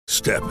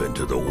Step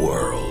into the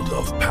world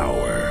of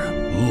power,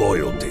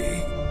 loyalty,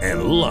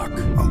 and luck.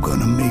 I'm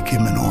gonna make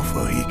him an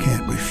offer he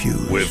can't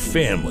refuse. With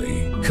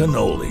family,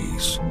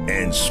 cannolis,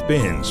 and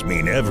spins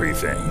mean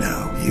everything.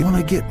 Now, you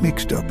wanna get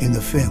mixed up in the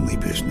family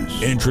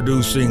business.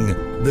 Introducing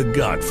The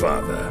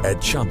Godfather at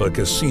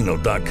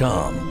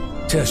ChumbaCasino.com.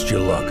 Test your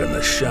luck in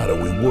the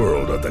shadowy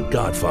world of The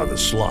Godfather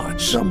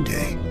slot.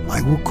 Someday,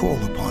 I will call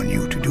upon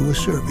you to do a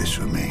service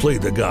for me. Play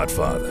The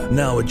Godfather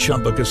now at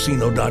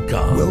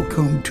ChumbaCasino.com.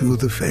 Welcome to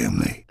the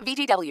family.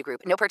 VGW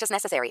Group. No purchase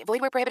necessary. Void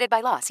where prohibited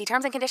by law. See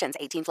terms and conditions.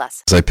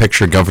 18+. I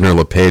picture Governor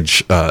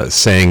LePage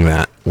saying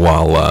that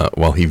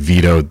while he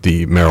vetoed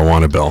the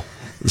marijuana bill.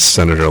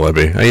 Senator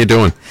Libby, how you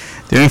doing?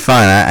 Doing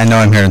fine. I know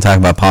I'm here to talk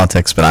about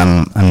politics, but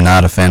I'm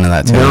not a fan of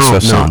that Taylor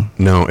Swift song.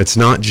 No, it's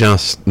not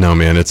just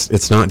man.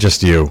 It's not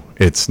just you.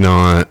 It's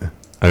not.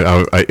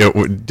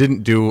 It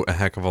didn't do a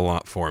heck of a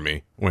lot for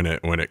me when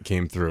it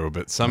came through,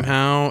 but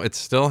somehow it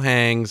still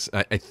hangs.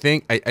 I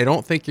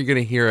don't think you're going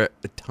to hear it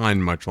a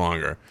ton much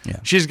longer.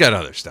 Yeah. She's got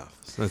other stuff.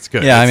 So that's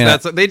good. Yeah,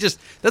 that's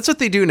what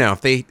they do now.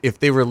 If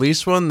they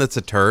release one that's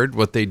a turd,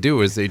 what they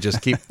do is they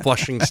just keep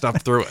flushing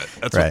stuff through it.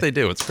 That's right. what they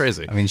do. It's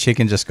crazy. I mean, she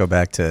can just go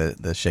back to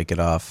the Shake It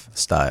Off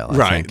style. I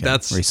right. think, and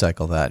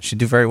recycle that. She'd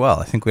do very well.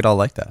 I think we'd all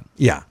like that.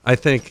 Yeah, I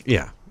think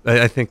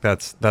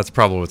that's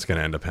probably what's going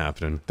to end up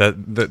happening.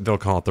 That they'll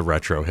call it the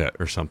retro hit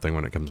or something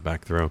when it comes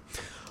back through.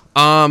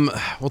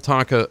 We'll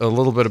talk a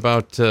little bit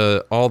about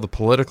all the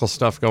political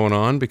stuff going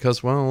on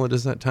because, well, it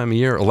is that time of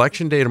year.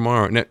 Election day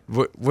tomorrow. Now,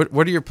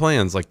 what are your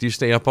plans? Like, do you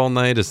stay up all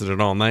night? Is it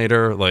an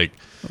all-nighter? Like,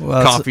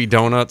 coffee,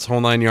 donuts, whole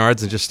nine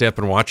yards, and just stay up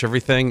and watch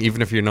everything,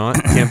 even if you're not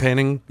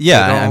campaigning?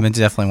 Yeah, I'm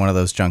definitely one of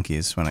those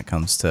junkies when it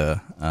comes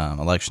to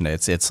election day.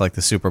 It's like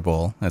the Super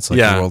Bowl. It's like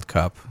the World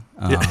Cup.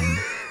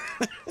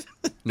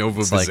 No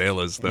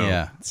vuvuzelas, though.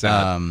 Yeah.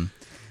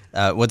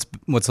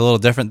 What's a little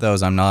different, though,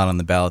 is I'm not on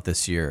the ballot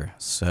this year.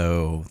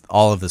 So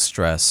all of the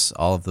stress,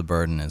 all of the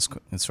burden is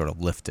sort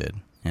of lifted,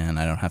 and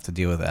I don't have to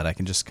deal with that. I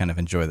can just kind of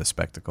enjoy the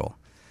spectacle.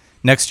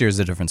 Next year is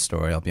a different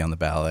story. I'll be on the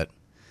ballot.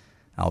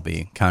 I'll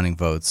be counting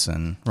votes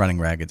and running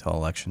ragged till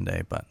Election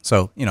Day. But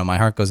so, my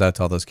heart goes out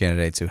to all those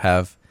candidates who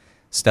have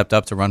stepped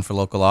up to run for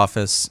local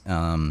office,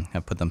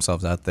 have put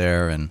themselves out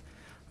there, and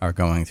are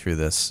going through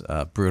this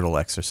brutal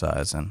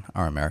exercise in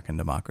our American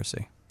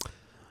democracy.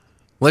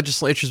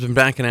 Legislature's been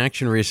back in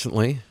action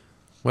recently.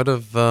 What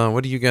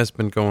have you guys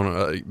been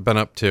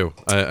up to?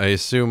 I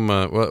assume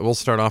we'll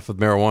start off with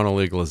marijuana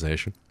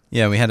legalization.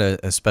 Yeah, we had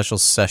a special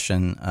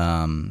session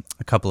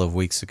a couple of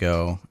weeks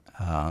ago,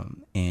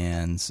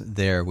 and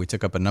there we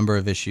took up a number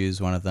of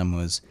issues. One of them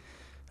was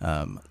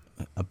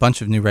a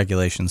bunch of new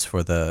regulations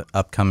for the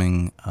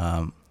upcoming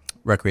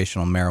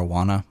recreational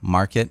marijuana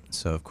market.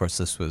 So, of course,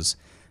 this was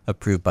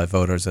approved by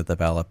voters at the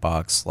ballot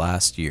box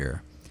last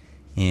year.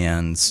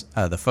 And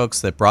the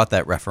folks that brought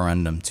that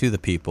referendum to the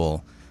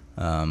people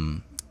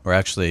were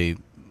actually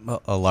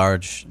a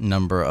large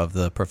number of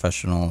the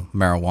professional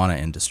marijuana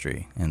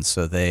industry. And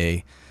so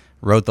they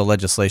wrote the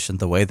legislation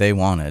the way they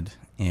wanted,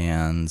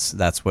 and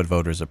that's what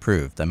voters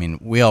approved. I mean,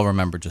 we all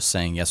remember just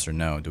saying yes or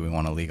no, do we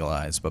want to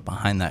legalize? But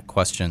behind that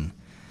question,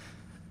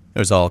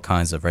 there's all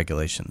kinds of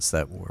regulations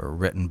that were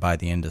written by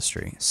the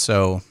industry.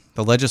 So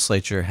the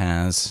legislature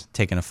has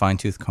taken a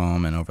fine-tooth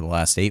comb and over the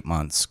last 8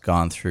 months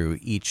gone through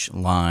each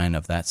line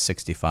of that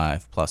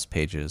 65-plus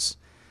pages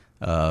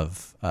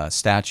of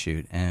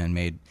statute and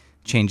made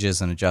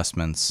changes and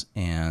adjustments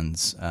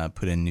and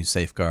put in new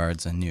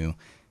safeguards and new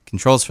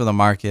controls for the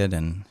market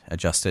and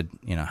adjusted,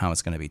 how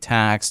it's going to be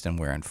taxed and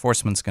where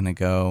enforcement's going to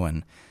go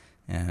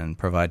and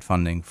provide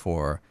funding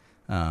for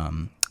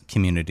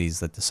communities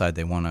that decide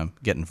they want to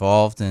get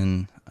involved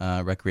in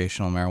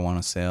recreational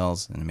marijuana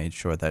sales, and made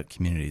sure that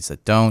communities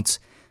that don't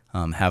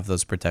have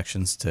those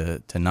protections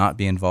to not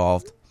be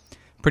involved.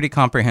 Pretty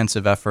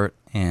comprehensive effort,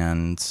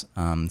 and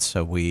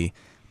so we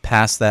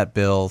passed that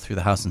bill through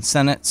the House and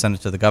Senate, sent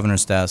it to the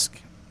governor's desk,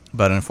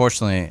 but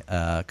unfortunately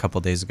a couple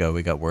of days ago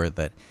we got word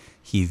that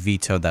he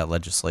vetoed that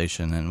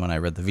legislation, and when I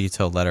read the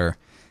veto letter,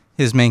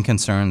 his main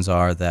concerns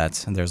are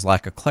that there's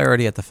lack of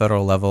clarity at the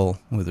federal level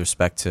with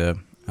respect to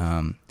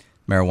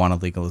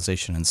marijuana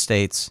legalization in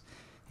states.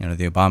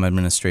 The Obama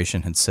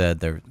administration had said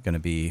they're going to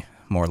be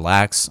more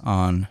lax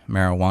on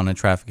marijuana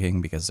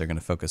trafficking because they're going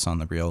to focus on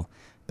the real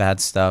bad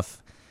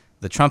stuff.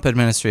 The Trump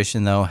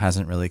administration, though,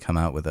 hasn't really come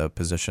out with a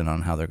position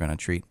on how they're going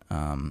to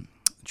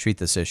treat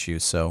this issue.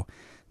 So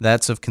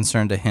that's of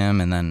concern to him.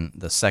 And then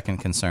the second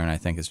concern, I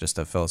think, is just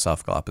a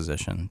philosophical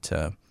opposition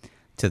to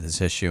this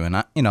issue.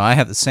 And I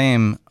have the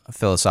same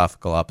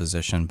philosophical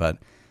opposition, but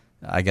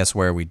I guess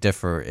where we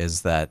differ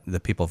is that the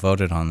people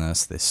voted on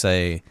this. They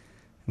say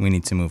we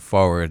need to move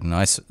forward,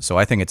 and so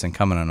I think it's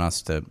incumbent on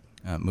us to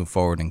move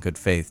forward in good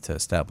faith to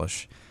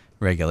establish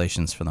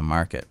regulations for the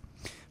market.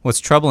 What's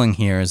troubling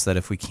here is that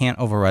if we can't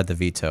override the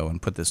veto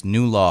and put this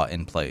new law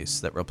in place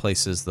that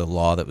replaces the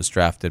law that was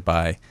drafted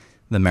by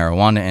the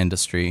marijuana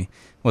industry,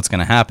 what's going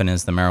to happen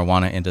is the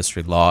marijuana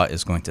industry law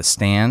is going to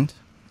stand,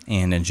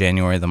 and in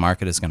January the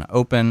market is going to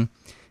open,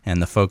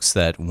 and the folks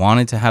that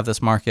wanted to have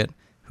this market,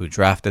 who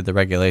drafted the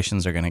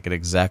regulations are going to get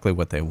exactly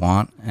what they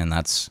want, and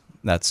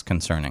that's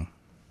concerning.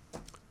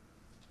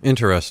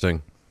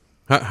 Interesting.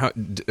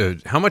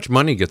 How much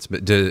money gets?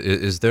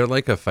 Is there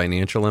like a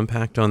financial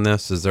impact on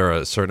this? Is there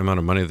a certain amount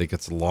of money that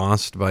gets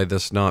lost by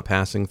this not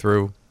passing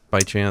through by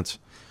chance?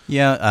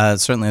 Yeah,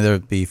 certainly there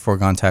would be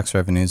foregone tax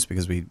revenues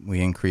because we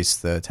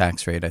increased the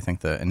tax rate. I think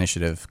the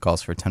initiative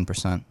calls for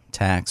 10%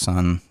 tax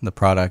on the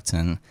product,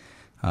 and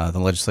the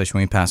legislation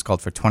we passed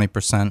called for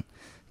 20%.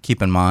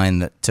 Keep in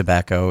mind that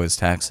tobacco is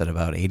taxed at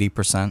about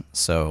 80%.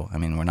 So, I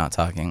mean, we're not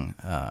talking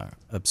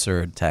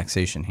absurd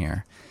taxation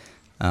here.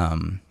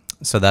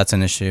 So that's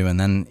an issue. And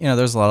then,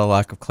 there's a lot of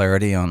lack of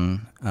clarity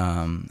on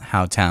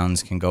how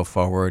towns can go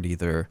forward,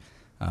 either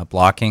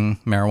blocking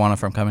marijuana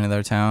from coming to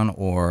their town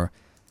or,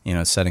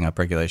 setting up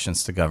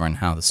regulations to govern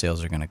how the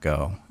sales are going to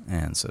go.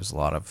 And so there's a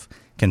lot of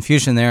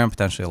confusion there and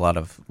potentially a lot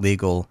of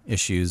legal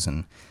issues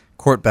and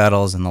court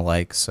battles and the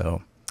like.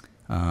 So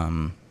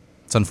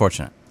it's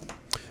unfortunate.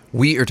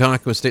 We are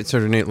talking with State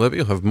Senator Nate Libby.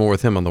 We'll have more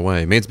with him on the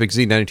way. Maine's Big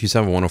Z,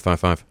 92.7,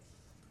 105.5.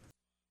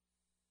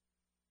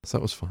 So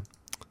that was fun.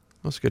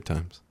 That was good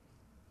times.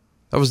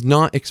 That was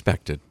not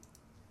expected,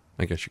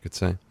 I guess you could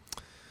say.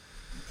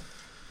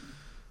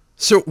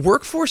 So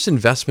workforce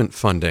investment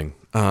funding.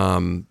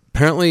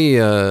 Apparently,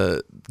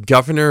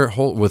 governor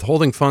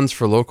withholding funds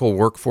for local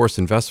workforce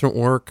investment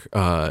work.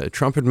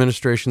 Trump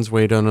administration's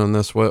weighed in on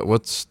this.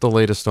 What's the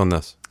latest on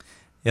this?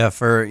 Yeah,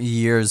 for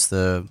years,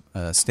 the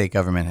state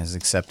government has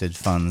accepted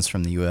funds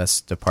from the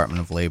U.S. Department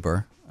of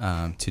Labor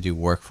to do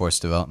workforce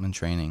development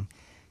training.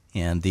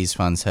 And these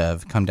funds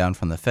have come down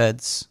from the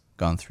feds,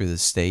 gone through the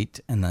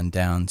state, and then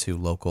down to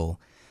local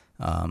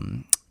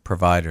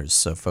providers.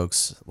 So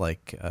folks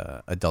like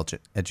adult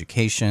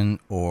education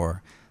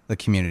or the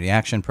community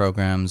action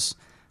programs,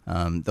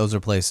 those are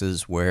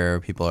places where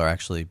people are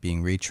actually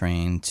being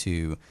retrained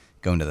to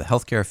go into the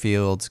healthcare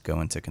field,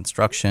 go into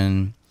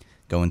construction,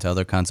 go into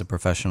other kinds of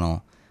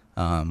professional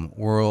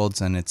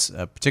worlds. And it's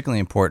particularly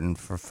important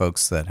for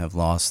folks that have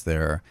lost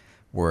their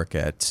work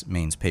at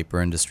Maine's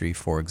paper industry,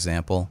 for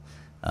example.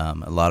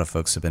 A lot of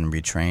folks have been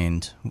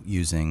retrained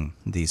using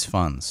these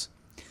funds.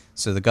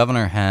 So the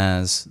governor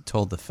has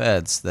told the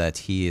feds that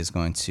he is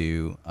going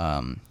to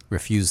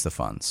refuse the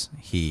funds.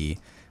 He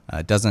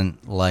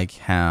doesn't like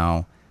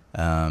how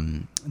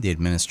the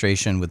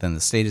administration within the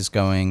state is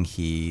going.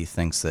 He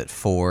thinks that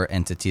 4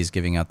 entities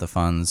giving out the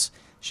funds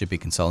should be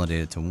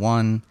consolidated to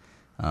 1.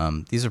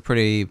 These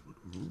are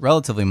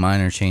relatively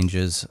minor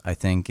changes, I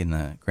think, in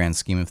the grand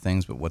scheme of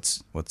things. But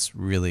what's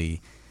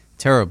really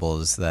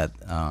terrible is that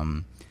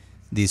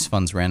these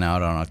funds ran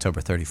out on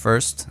October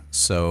 31st,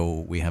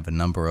 so we have a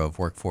number of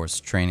workforce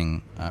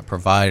training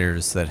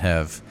providers that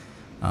have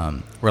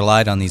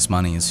relied on these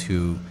monies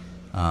who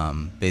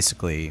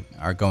basically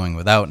are going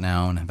without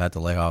now and have had to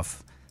lay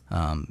off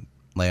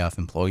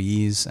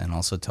employees and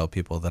also tell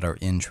people that are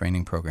in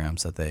training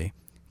programs that they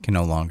can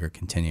no longer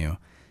continue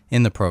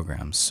in the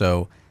programs.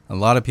 So a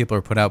lot of people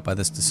are put out by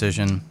this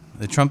decision.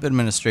 The Trump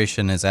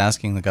administration is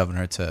asking the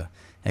governor to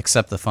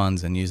accept the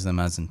funds and use them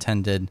as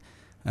intended.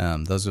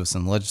 Those of us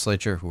in the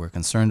legislature who are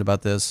concerned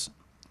about this,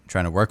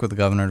 trying to work with the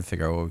governor to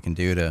figure out what we can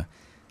do to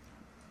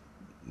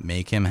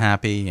make him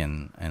happy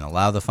and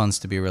allow the funds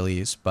to be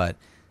released. But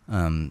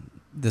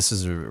this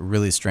is a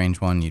really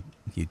strange one.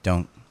 You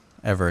don't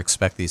ever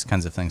expect these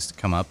kinds of things to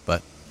come up,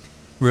 but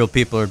real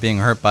people are being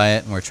hurt by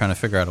it, and we're trying to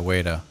figure out a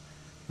way to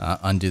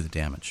undo the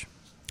damage.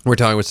 We're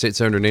talking with State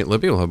Senator Nate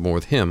Libby. We'll have more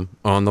with him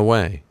on the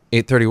way.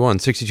 8:31,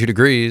 62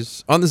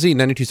 degrees on the Z,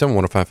 92.7,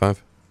 105.5.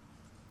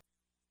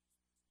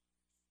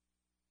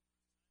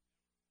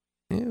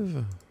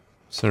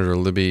 Senator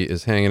Libby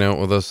is hanging out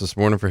with us this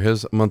morning for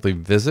his monthly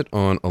visit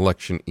on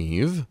election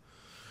eve.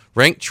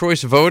 Ranked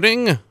choice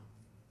voting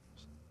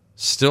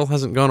still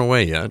hasn't gone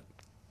away yet.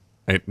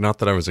 Not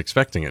that I was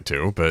expecting it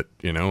to, but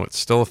it's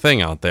still a thing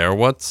out there.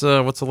 What's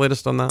the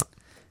latest on that?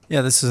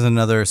 Yeah, this is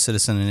another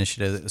citizen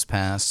initiative that was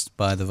passed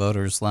by the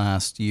voters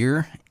last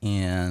year,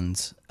 and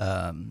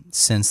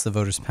since the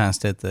voters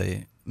passed it,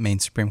 the Maine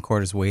Supreme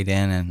Court has weighed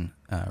in and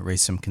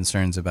raised some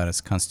concerns about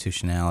its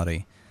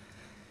constitutionality.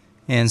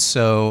 And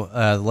so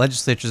the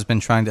legislature has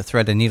been trying to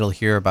thread a needle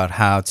here about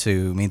how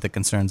to meet the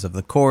concerns of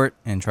the court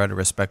and try to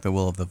respect the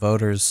will of the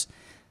voters,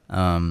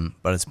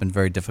 but it's been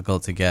very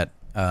difficult to get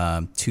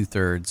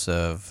 2/3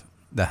 of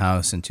the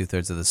House and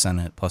 2/3 of the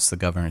Senate, plus the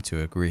governor,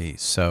 to agree.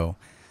 So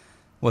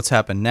what's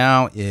happened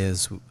now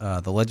is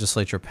the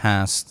legislature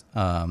passed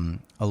a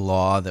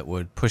law that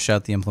would push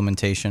out the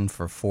implementation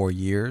for 4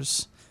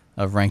 years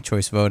of ranked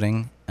choice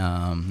voting.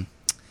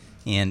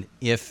 And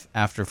if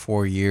after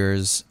 4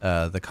 years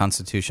the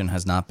Constitution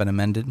has not been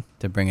amended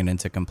to bring it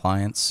into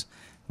compliance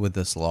with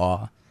this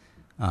law,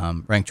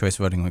 ranked choice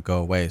voting would go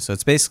away. So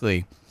it's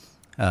basically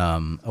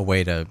a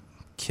way to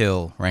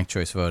kill ranked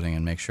choice voting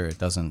and make sure it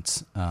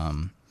doesn't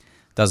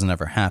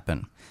ever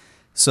happen.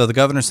 So the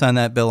governor signed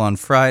that bill on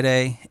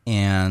Friday,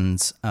 and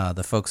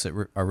the folks that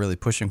are really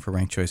pushing for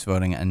ranked choice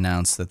voting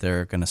announced that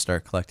they're going to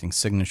start collecting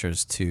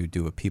signatures to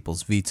do a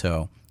people's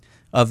veto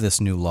of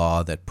this new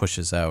law that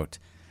pushes out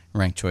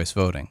ranked choice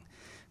voting.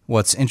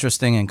 What's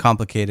interesting and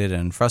complicated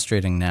and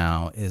frustrating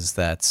now is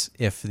that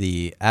if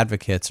the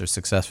advocates are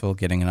successful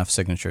getting enough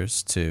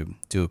signatures to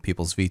do a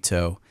people's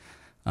veto,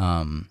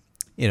 it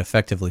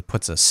effectively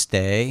puts a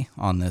stay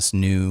on this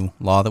new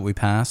law that we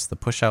passed, the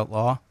push-out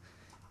law.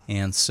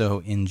 And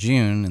so in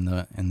June,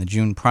 in the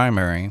June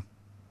primary,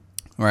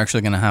 we're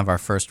actually going to have our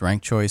first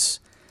ranked choice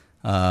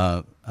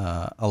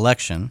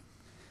election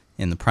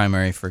in the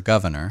primary for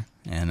governor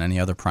and any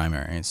other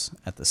primaries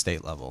at the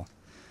state level.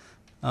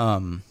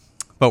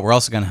 But we're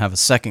also going to have a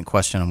second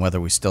question on whether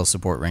we still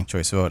support ranked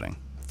choice voting.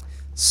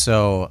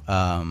 So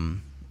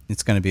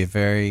it's going to be a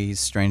very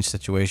strange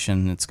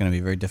situation. It's going to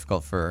be very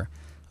difficult for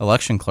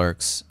election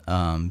clerks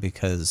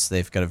because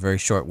they've got a very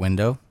short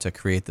window to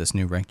create this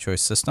new ranked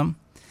choice system.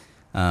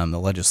 The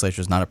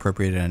legislature has not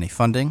appropriated any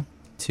funding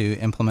to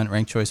implement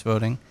ranked choice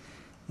voting.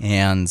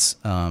 And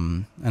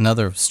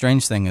another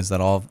strange thing is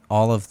that all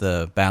of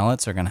the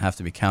ballots are going to have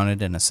to be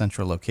counted in a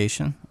central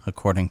location,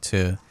 according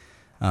to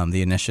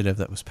the initiative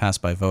that was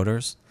passed by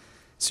voters.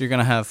 So you're going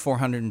to have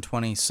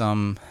 420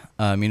 some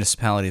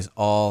municipalities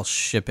all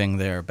shipping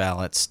their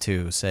ballots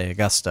to, say,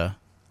 Augusta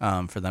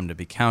for them to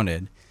be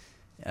counted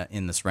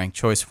in this ranked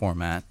choice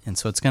format. And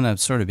so it's going to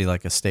sort of be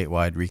like a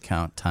statewide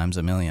recount times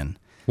a million.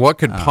 What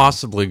could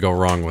possibly go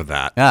wrong with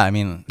that? Yeah, I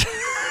mean...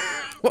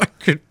 What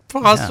could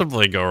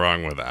possibly go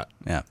wrong with that?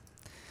 Yeah.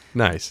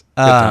 Nice.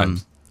 Good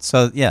times.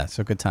 So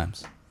good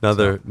times.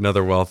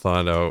 Another well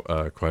thought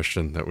out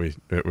question that we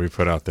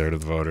put out there to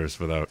the voters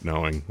without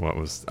knowing what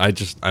was. I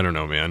don't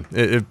know, man.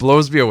 It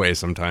blows me away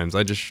sometimes.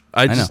 I just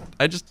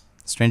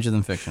stranger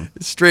than fiction.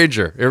 It's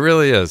stranger. It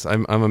really is.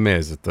 I'm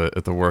amazed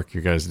at the work you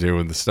guys do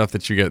and the stuff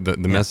that you get, the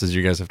messes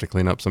you guys have to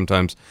clean up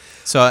sometimes.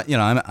 So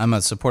I'm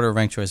a supporter of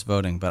ranked choice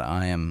voting, but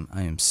I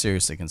am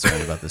seriously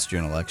concerned about this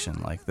June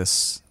election. Like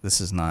this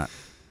is not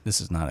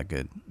a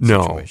good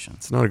situation. No,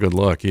 it's not a good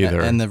look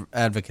either. And the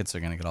advocates are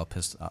going to get all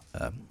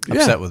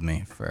upset with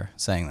me for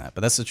saying that,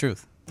 but that's the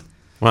truth.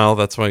 Well,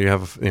 that's why you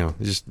have, you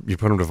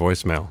put them to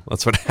voicemail.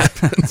 That's what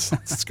happens. That's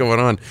what's going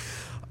on.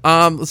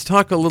 Let's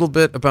talk a little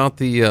bit about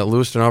the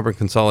Lewiston-Auburn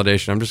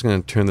consolidation. I'm just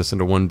going to turn this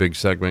into one big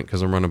segment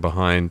because I'm running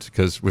behind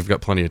because we've got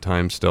plenty of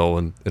time still,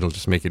 and it'll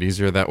just make it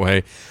easier that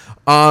way.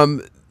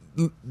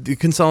 The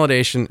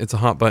consolidation, it's a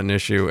hot-button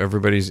issue.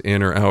 Everybody's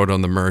in or out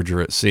on the merger,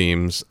 it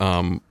seems.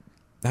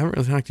 I haven't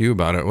really talked to you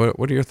about it.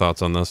 What are your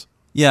thoughts on this?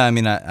 Yeah, I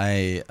mean,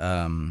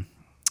 I'm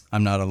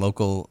not a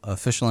local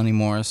official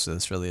anymore, so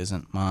this really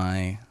isn't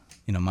my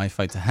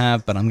fight to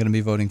have. But I'm going to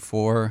be voting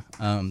for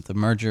the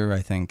merger.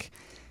 I think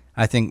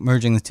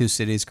merging the two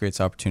cities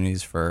creates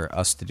opportunities for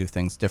us to do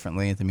things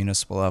differently at the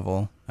municipal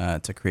level,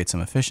 to create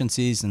some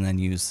efficiencies, and then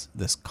use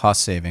this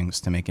cost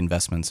savings to make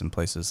investments in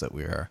places that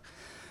we are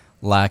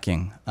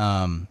lacking.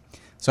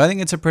 So I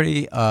think it's a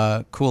pretty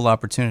cool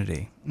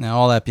opportunity. Now,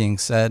 all that being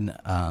said,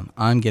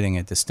 I'm getting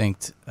a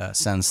distinct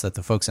sense that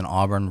the folks in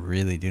Auburn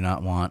really do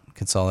not want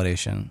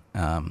consolidation.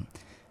 There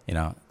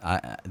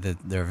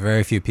are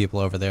very few people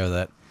over there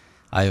that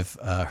I've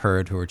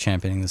heard who are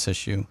championing this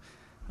issue.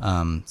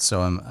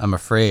 So I'm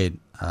afraid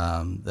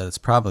that it's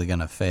probably going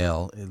to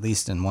fail, at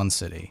least in one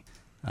city,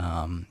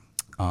 on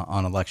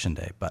Election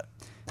Day. But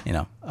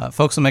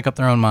folks will make up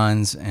their own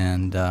minds,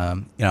 and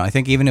I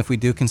think even if we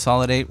do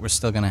consolidate, we're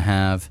still going to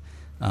have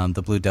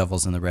the Blue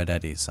Devils and the Red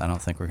Eddies. I don't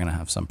think we're going to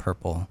have some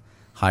purple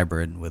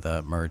hybrid with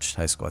a merged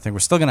high school. I think we're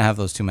still going to have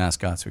those two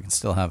mascots. We can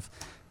still have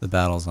the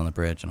battles on the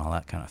bridge and all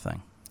that kind of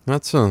thing.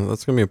 That's going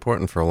to be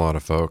important for a lot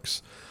of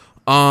folks.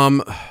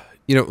 A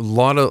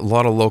lot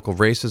of local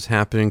races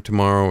happening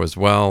tomorrow as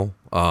well.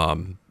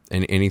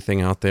 And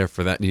anything out there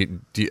for that?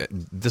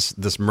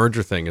 This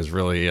merger thing is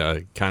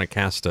really kind of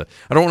cast a.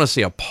 I don't want to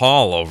say a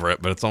pall over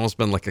it, but it's almost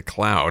been like a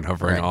cloud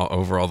hovering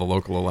over all the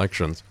local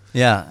elections.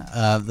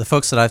 Yeah, the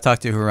folks that I've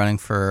talked to who are running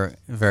for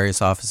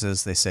various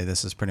offices, they say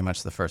this is pretty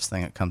much the first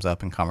thing that comes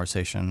up in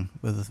conversation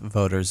with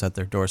voters at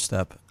their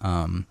doorstep.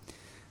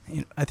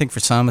 I think for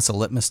some it's a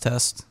litmus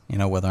test,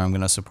 whether I'm going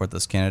to support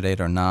this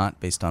candidate or not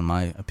based on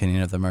my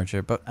opinion of the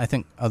merger. But I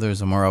think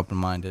others are more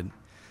open-minded.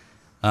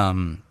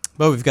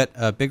 But we've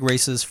got big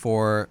races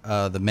for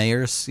the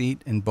mayor's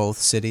seat in both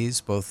cities.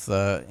 Both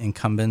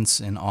incumbents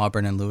in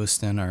Auburn and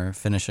Lewiston are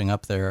finishing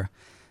up their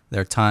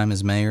time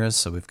as mayors.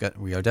 So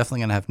we are definitely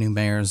going to have new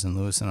mayors in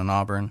Lewiston and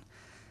Auburn.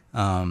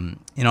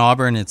 In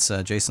Auburn, it's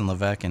Jason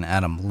Levesque and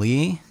Adam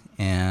Lee.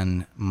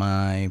 And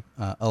my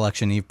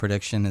election eve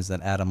prediction is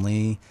that Adam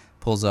Lee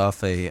pulls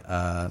off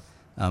a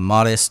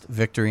modest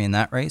victory in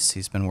that race.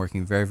 He's been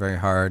working very, very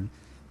hard.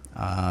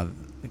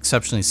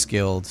 Exceptionally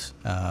skilled,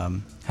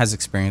 has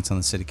experience on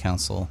the city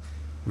council,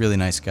 really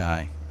nice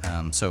guy.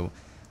 So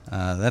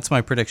that's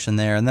my prediction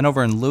there. And then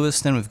over in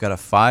Lewiston, we've got a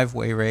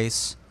 5-way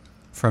race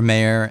for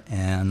mayor,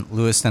 and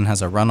Lewiston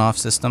has a runoff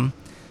system.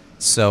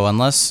 So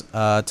unless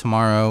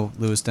tomorrow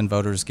Lewiston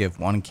voters give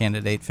one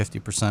candidate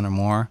 50% or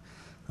more,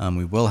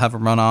 we will have a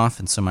runoff.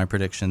 And so my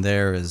prediction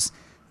there is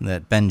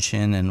that Ben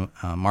Chin and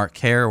Mark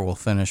Kerr will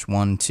finish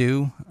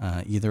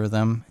 1-2, either of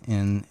them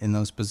in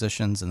those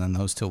positions, and then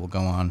those two will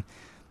go on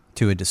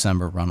to a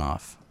December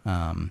runoff.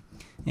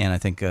 And I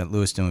think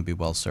Lewiston would be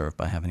well served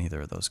by having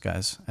either of those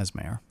guys as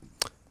mayor.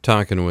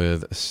 Talking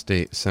with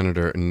State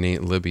Senator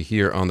Nate Libby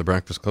here on the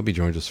Breakfast Club. He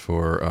joins us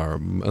for our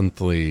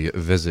monthly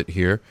visit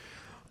here.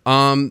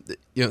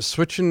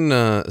 Switching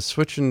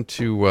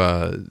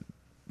to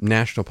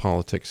national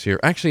politics here.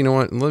 Actually, you know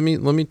what? Let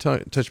me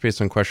touch base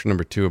on question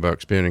number 2 about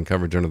expanding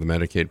coverage under the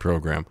Medicaid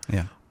program.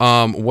 Yeah.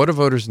 What do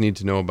voters need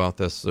to know about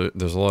this?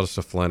 There's a lot of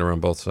stuff flying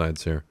around both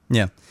sides here.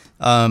 Yeah.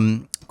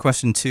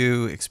 Question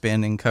 2,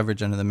 expanding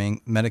coverage under the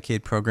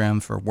Medicaid program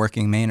for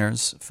working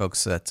Mainers,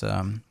 folks that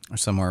are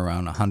somewhere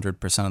around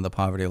 100% of the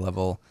poverty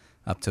level,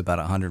 up to about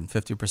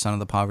 150% of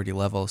the poverty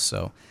level.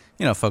 So,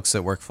 folks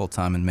that work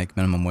full-time and make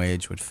minimum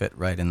wage would fit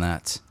right in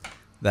that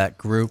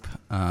group.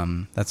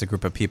 That's a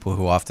group of people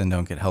who often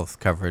don't get health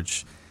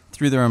coverage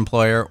through their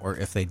employer, or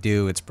if they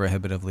do, it's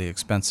prohibitively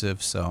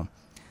expensive. So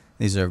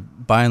these are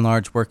by and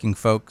large working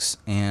folks,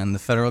 and the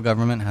federal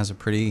government has a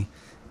pretty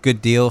good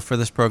deal for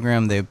this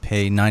program. They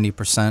pay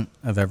 90%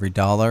 of every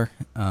dollar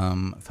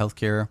of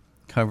healthcare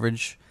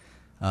coverage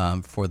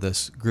for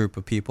this group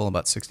of people,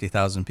 about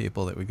 60,000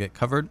 people that would get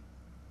covered.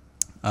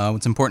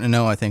 What's important to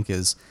know, I think,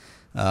 is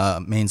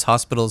Maine's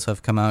hospitals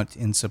have come out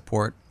in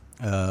support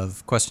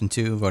of question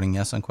 2, voting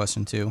yes on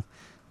question 2.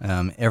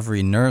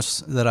 Every nurse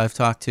that I've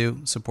talked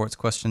to supports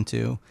question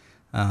 2.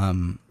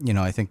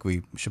 I think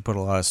we should put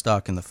a lot of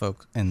stock in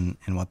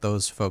in what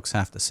those folks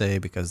have to say,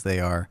 because they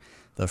are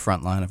the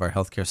front line of our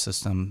healthcare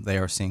system. They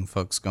are seeing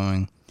folks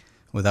going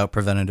without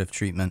preventative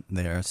treatment.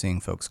 They are seeing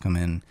folks come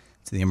in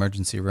to the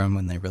emergency room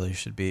when they really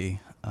should be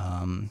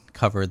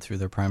covered through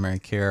their primary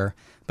care,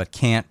 but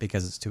can't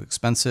because it's too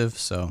expensive.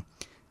 So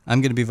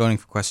I'm going to be voting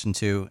for question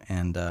 2,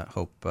 and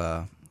hope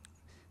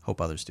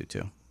others do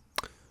too.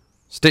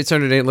 State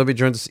Senator Nate Libby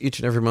joins us each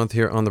and every month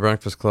here on the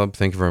Breakfast Club.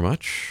 Thank you very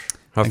much.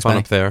 Have Thanks, fun Benny.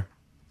 up there.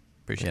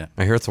 Appreciate it.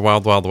 I hear it's a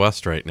wild, wild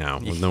west right now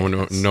with no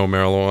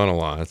marijuana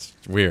law. It's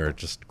weird,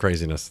 just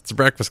craziness. It's the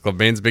Breakfast Club,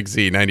 Maine's Big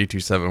Z,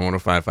 92.7,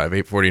 105.5,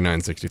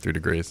 849, 63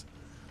 degrees.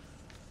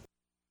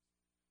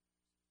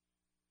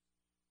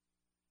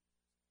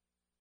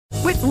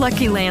 With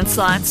Lucky Land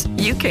Slots,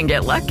 you can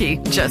get lucky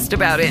just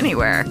about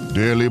anywhere.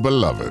 Dearly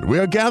beloved, we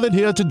are gathered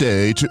here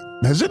today to...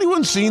 Has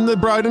anyone seen the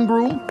bride and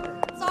groom?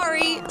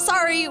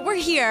 Sorry, we're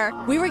here.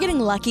 We were getting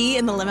lucky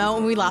in the limo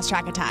and we lost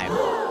track of time.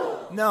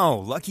 No,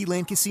 Lucky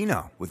Land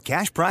Casino, with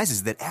cash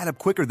prizes that add up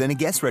quicker than a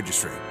guest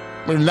registry.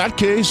 In that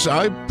case,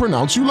 I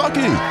pronounce you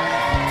lucky.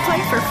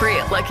 Play for free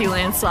at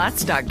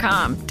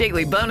LuckyLandSlots.com.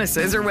 Daily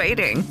bonuses are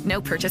waiting. No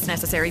purchase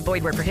necessary.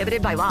 Void where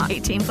prohibited by law.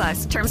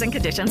 18+. Terms and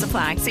conditions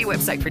apply. See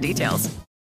website for details.